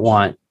you don't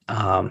want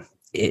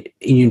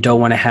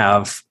to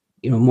have,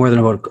 more than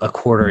about a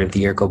quarter of the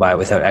year go by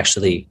without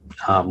actually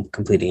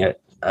completing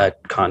a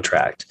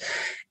contract.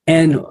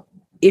 And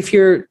if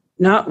you're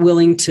not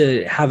willing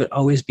to have it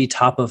always be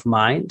top of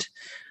mind,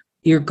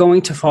 you're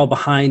going to fall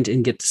behind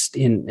and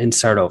and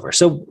start over.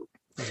 So,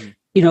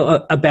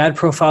 a bad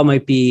profile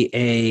might be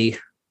a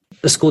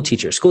school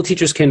teacher. School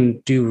teachers can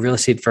do real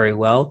estate very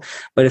well,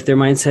 but if their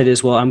mindset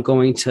is, well, I'm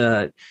going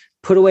to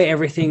put away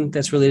everything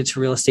that's related to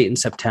real estate in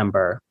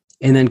September,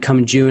 and then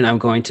come June, I'm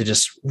going to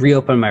just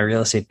reopen my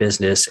real estate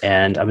business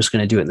and I'm just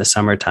going to do it in the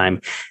summertime.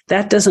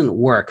 That doesn't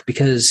work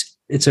because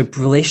it's a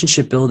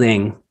relationship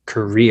building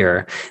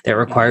career that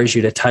requires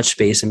you to touch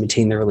base and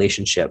maintain the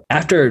relationship.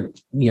 After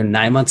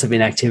 9 months of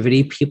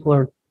inactivity, people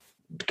are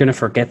going to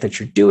forget that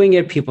you're doing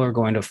it. People are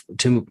going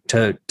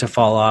to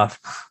fall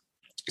off.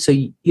 So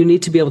you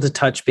need to be able to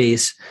touch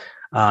base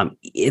at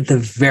the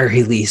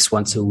very least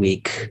once a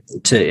week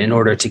in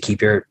order to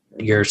keep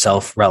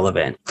yourself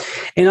relevant.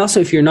 And also,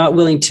 if you're not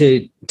willing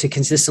to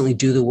consistently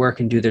do the work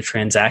and do the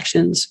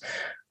transactions,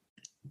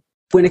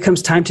 when it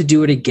comes time to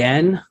do it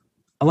again,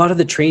 a lot of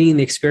the training and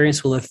the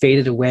experience will have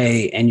faded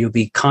away, and you'll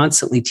be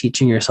constantly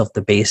teaching yourself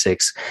the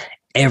basics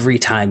every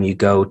time you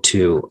go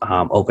to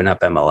open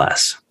up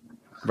MLS.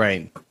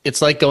 Right.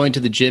 It's like going to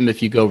the gym.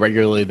 If you go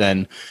regularly,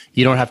 then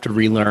you don't have to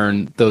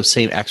relearn those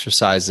same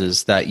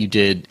exercises that you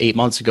did 8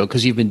 months ago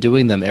because you've been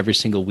doing them every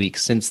single week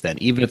since then,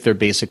 even if they're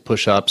basic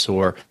push-ups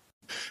or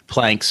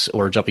planks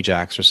or jumping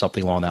jacks or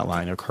something along that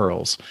line, or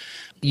curls.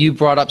 You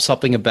brought up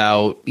something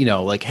about,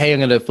 like, hey, I'm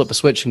going to flip a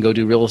switch and go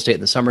do real estate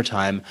in the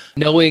summertime.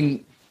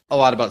 Knowing a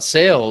lot about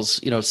sales,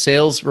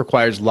 sales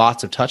requires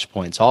lots of touch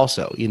points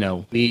also.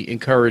 We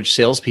encourage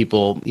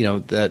salespeople,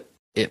 that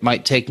it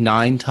might take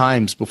 9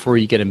 times before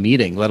you get a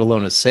meeting, let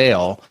alone a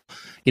sale.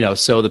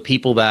 So the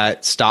people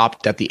that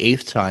stopped at the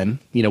 8th time,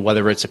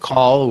 whether it's a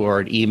call or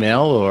an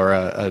email or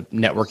a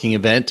networking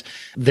event,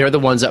 they're the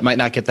ones that might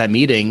not get that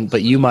meeting,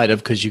 but you might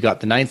have because you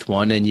got the 9th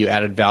one and you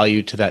added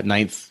value to that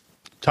 9th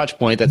touch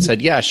point that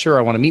said, yeah, sure,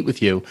 I want to meet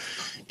with you.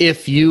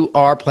 If you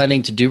are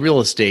planning to do real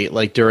estate,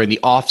 like during the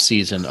off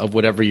season of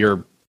whatever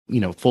your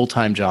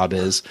full-time job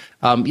is,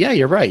 yeah,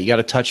 you're right. You got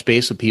to touch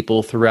base with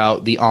people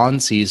throughout the on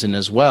season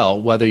as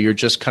well, whether you're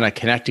just kind of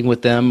connecting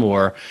with them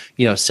or,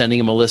 sending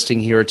them a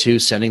listing here or two,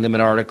 sending them an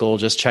article,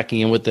 just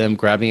checking in with them,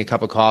 grabbing a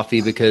cup of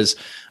coffee, because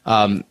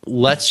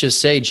let's just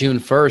say June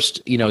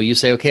 1st, you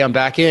say, okay, I'm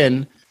back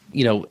in,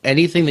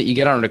 anything that you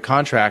get under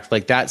contract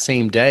like that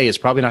same day is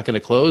probably not going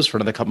to close for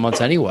another couple months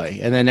anyway.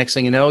 And then next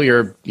thing you know,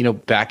 you're,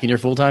 back in your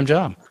full-time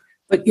job.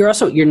 But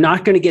you're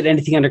not going to get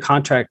anything under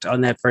contract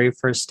on that very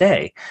first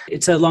day.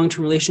 It's a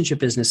long-term relationship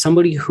business.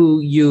 Somebody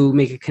who you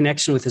make a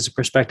connection with as a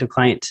prospective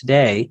client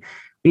today,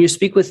 when you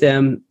speak with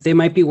them, they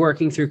might be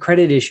working through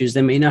credit issues.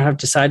 They may not have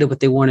decided what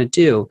they want to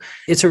do.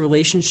 It's a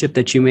relationship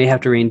that you may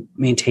have to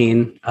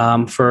maintain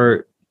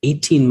for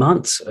 18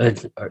 months, or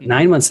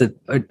 9 months,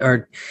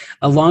 or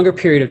a longer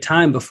period of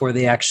time before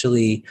they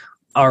actually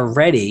are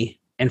ready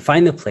and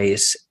find the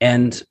place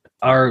and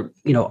are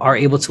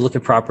able to look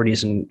at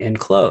properties and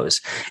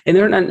close. And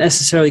they're not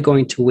necessarily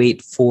going to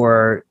wait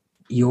for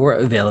your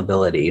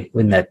availability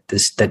when that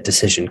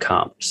decision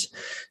comes.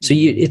 So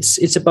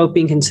it's about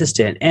being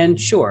consistent.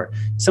 And sure,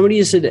 somebody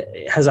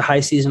has a high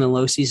season and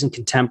low season,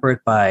 can temper it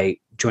by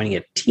joining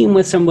a team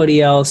with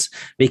somebody else,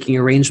 making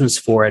arrangements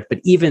for it.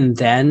 But even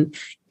then,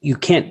 you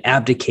can't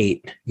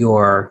abdicate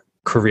your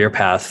career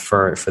path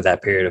for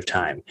that period of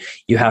time.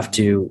 You have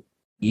to,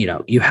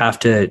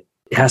 it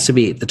has to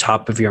be at the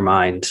top of your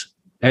mind.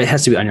 It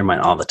has to be on your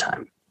mind all the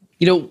time.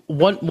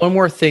 One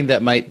more thing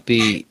that might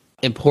be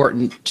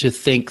important to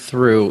think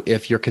through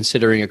if you're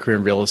considering a career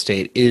in real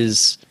estate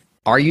is,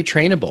 are you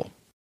trainable?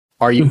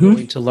 Are you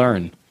willing to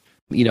learn?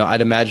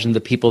 I'd imagine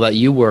the people that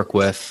you work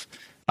with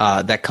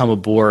that come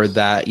aboard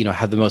that,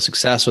 have the most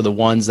success are the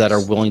ones that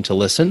are willing to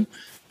listen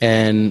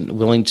and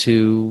willing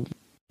to,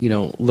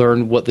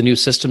 learn what the new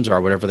systems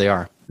are, whatever they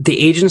are. The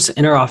agents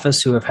in our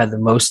office who have had the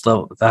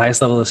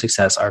highest level of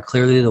success are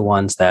clearly the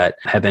ones that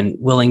have been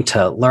willing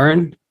to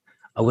learn,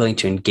 willing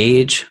to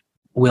engage,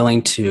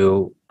 willing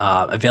to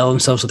avail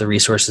themselves of the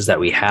resources that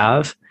we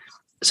have,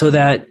 so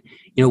that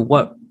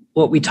what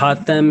we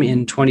taught them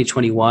in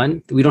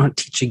 2021, we don't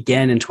teach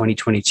again in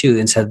 2022.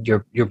 Instead,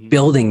 you're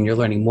building, you're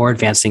learning more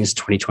advanced things in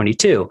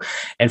 2022,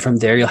 and from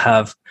there you'll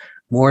have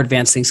more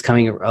advanced things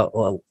coming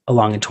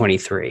along in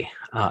 23.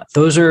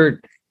 Those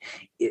are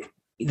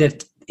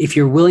that. If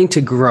you're willing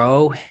to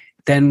grow,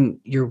 then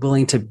you're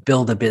willing to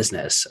build a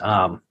business.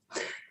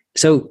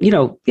 So,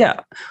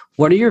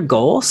 what are your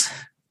goals?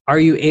 Are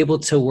you able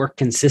to work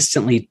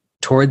consistently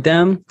toward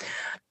them?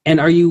 And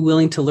are you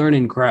willing to learn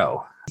and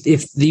grow?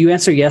 If you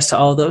answer yes to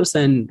all of those,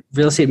 then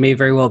real estate may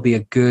very well be a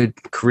good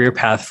career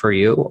path for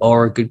you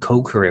or a good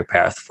co-career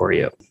path for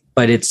you.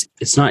 But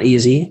it's not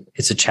easy.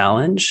 It's a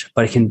challenge,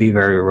 but it can be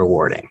very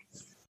rewarding.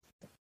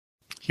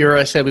 Here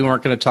I said we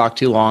weren't going to talk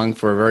too long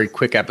for a very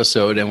quick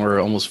episode, and we're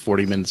almost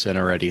 40 minutes in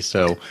already.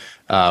 So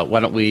why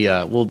don't we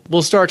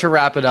we'll start to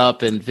wrap it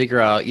up and figure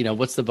out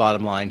what's the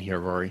bottom line here,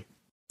 Rory?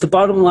 The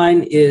bottom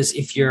line is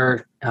if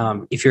you're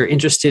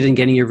interested in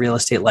getting your real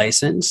estate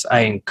license, I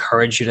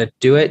encourage you to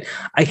do it.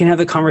 I can have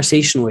a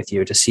conversation with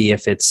you to see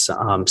if it's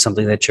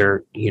something that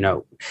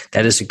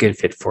that is a good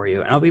fit for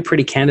you, and I'll be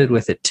pretty candid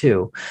with it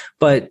too.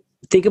 But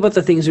think about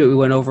the things that we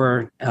went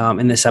over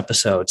in this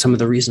episode, some of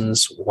the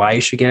reasons why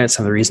you should get it,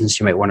 some of the reasons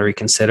you might want to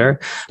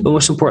reconsider. But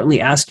most importantly,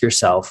 ask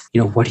yourself,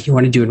 what do you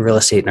want to do in real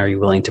estate? And are you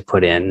willing to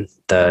put in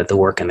the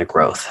work and the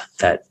growth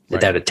that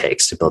it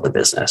takes to build a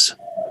business?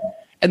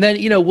 And then,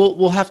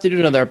 we'll have to do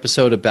another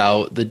episode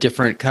about the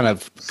different kind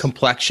of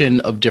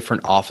complexion of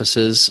different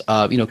offices,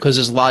 because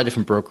there's a lot of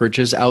different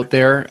brokerages out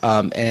there.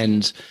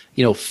 And,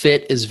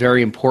 fit is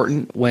very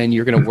important when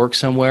you're going to work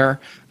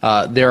somewhere.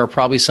 There are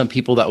probably some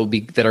people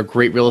that are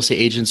great real estate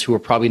agents who are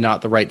probably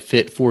not the right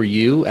fit for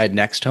you at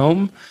Next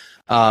Home.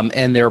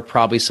 And there are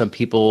probably some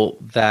people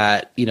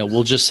that,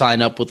 will just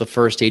sign up with the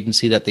first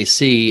agency that they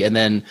see, and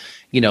then,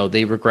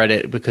 they regret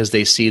it because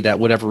they see that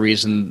whatever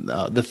reason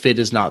the fit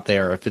is not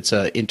there. If it's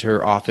a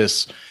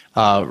inter-office,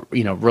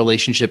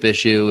 relationship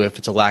issue, if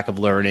it's a lack of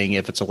learning,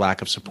 if it's a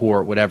lack of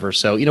support, whatever.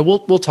 So,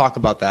 we'll talk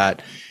about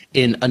that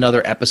in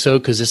another episode,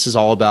 because this is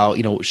all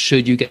about,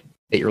 should you get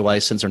your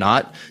license or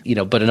not?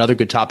 But another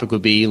good topic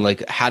would be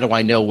like, how do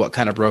I know what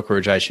kind of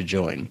brokerage I should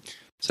join?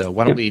 So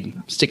why don't we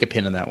stick a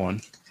pin in that one?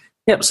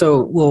 Yep.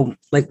 So we'll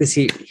likely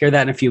hear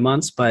that in a few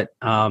months. But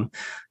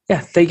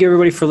thank you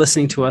everybody for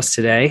listening to us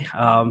today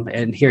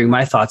and hearing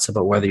my thoughts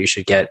about whether you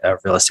should get a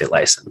real estate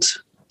license.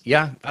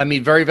 Yeah, I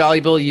mean, very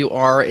valuable. You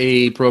are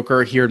a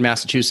broker here in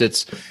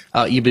Massachusetts.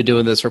 You've been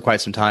doing this for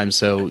quite some time.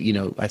 So,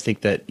 I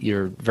think that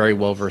you're very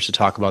well versed to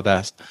talk about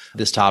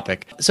this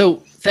topic. So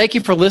thank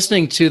you for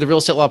listening to the Real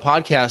Estate Law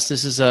Podcast.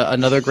 This is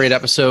another great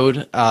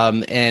episode.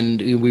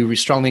 And we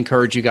strongly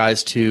encourage you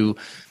guys to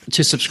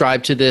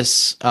subscribe to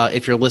this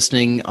if you're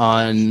listening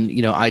on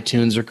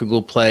iTunes or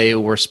Google Play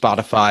or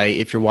Spotify.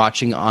 If you're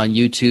watching on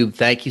YouTube,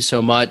 thank you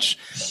so much.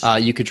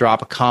 You could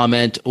drop a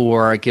comment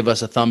or give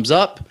us a thumbs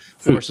up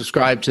or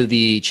subscribe to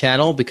the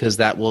channel, because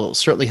that will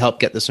certainly help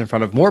get this in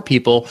front of more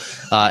people.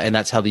 And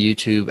that's how the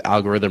YouTube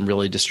algorithm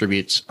really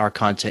distributes our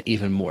content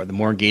even more. The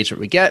more engagement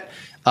we get,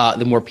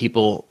 the more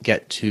people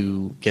get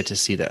to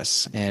see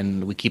this,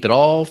 and we keep it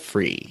all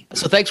free.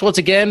 So thanks once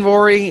again,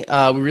 Rory.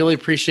 We really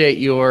appreciate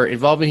your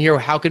involvement here.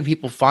 How can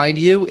people find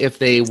you if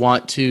they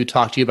want to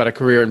talk to you about a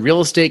career in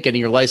real estate,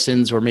 getting your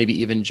license, or maybe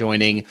even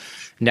joining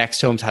Next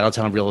Home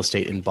Titletown Real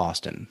Estate in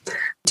Boston?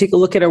 Take a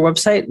look at our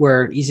website.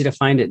 We're easy to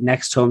find at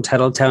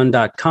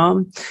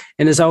nexthometitletown.com.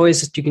 And as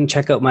always, you can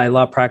check out my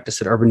law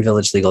practice at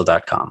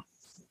urbanvillagelegal.com.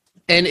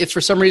 And if for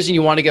some reason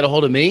you want to get a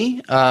hold of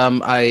me,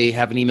 I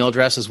have an email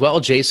address as well,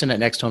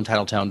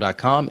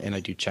 jason@nexthometitletown.com, and I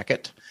do check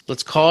it.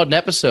 Let's call it an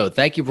episode.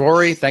 Thank you,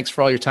 Rory. Thanks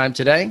for all your time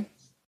today.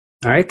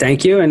 All right.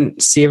 Thank you,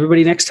 and see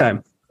everybody next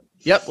time.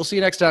 Yep. We'll see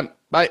you next time.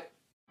 Bye.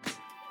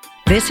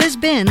 This has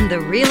been the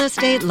Real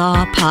Estate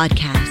Law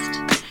Podcast.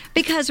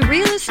 Because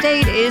real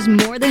estate is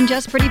more than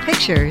just pretty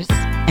pictures,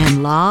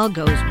 and law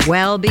goes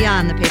well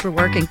beyond the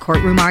paperwork and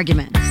courtroom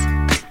arguments.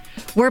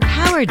 We're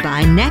powered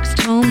by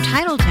Next Home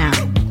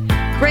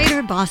Titletown,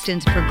 Greater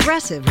Boston's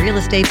progressive real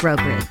estate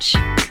brokerage.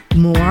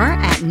 More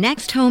at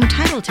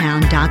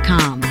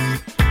nexthometitletown.com.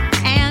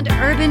 And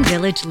Urban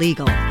Village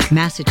Legal,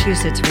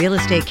 Massachusetts Real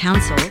Estate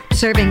Counsel,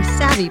 serving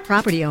savvy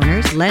property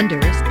owners,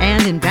 lenders,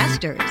 and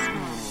investors.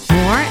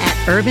 More at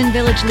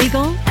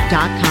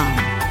urbanvillagelegal.com.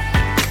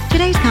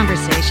 Today's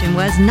conversation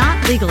was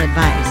not legal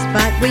advice,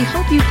 but we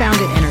hope you found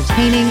it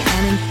entertaining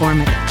and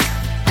informative.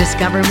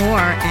 Discover more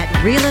at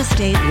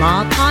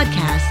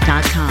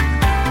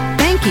realestatelawpodcast.com.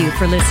 Thank you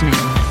for listening.